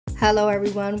Hello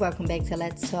everyone, welcome back to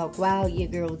Let's Talk Wild. Your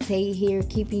girl Tay here,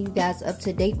 keeping you guys up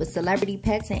to date with celebrity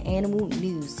pets and animal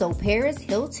news. So Paris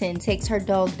Hilton takes her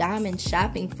dog Diamond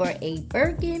shopping for a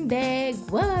Birkin bag.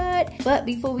 What? But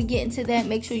before we get into that,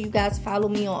 make sure you guys follow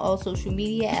me on all social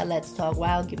media at Let's Talk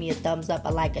Wild. Give me a thumbs up, a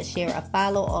like, a share, a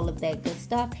follow, all of that good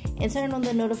stuff. And turn on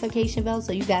the notification bell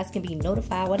so you guys can be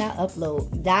notified when I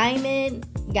upload. Diamond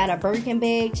got a Birkin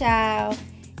bag, child.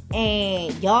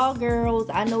 And y'all girls,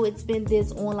 I know it's been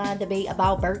this online debate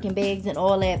about Birkin bags and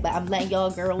all that, but I'm letting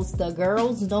y'all girls, the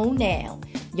girls know now.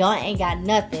 Y'all ain't got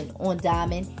nothing on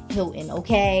Diamond Hilton,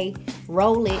 okay?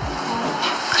 Roll it.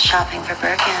 Shopping for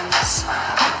Birkins.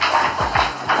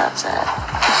 Loves it.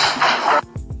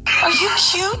 Are you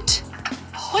cute?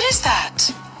 What is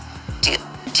that?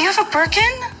 Do you have a Birkin?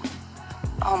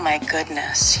 Oh my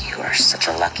goodness, you are such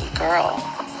a lucky girl.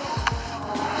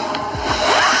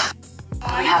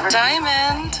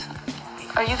 Diamond,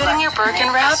 are you getting your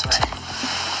Birkin wrapped?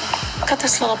 Look at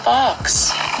this little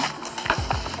box.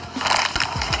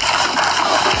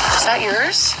 Is that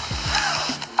yours?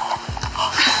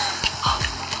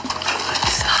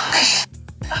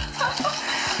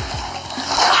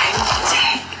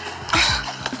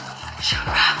 She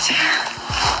wrapped it.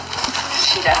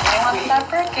 She definitely wants that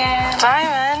Birkin.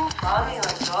 Diamond. Mommy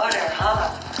or daughter, huh?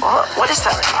 What is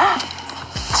that?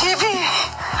 TV.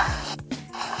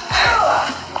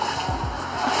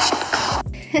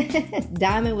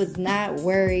 Diamond was not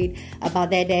worried about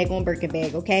that daggone Birkin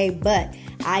bag, okay? But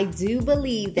I do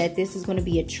believe that this is going to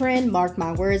be a trend. Mark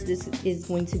my words, this is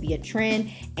going to be a trend.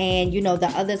 And, you know, the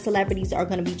other celebrities are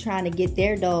going to be trying to get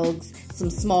their dogs some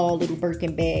small little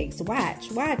Birkin bags.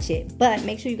 Watch it. But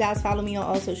make sure you guys follow me on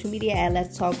all social media at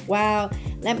Let's Talk Wild.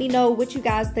 Let me know what you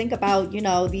guys think about, you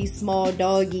know, these small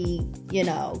doggy, you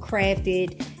know,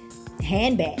 crafted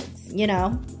handbags, you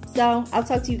know. So I'll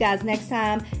talk to you guys next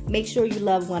time. Make sure you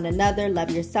love one another,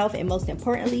 love yourself, and most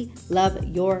importantly, love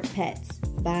your pets.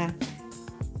 Bye.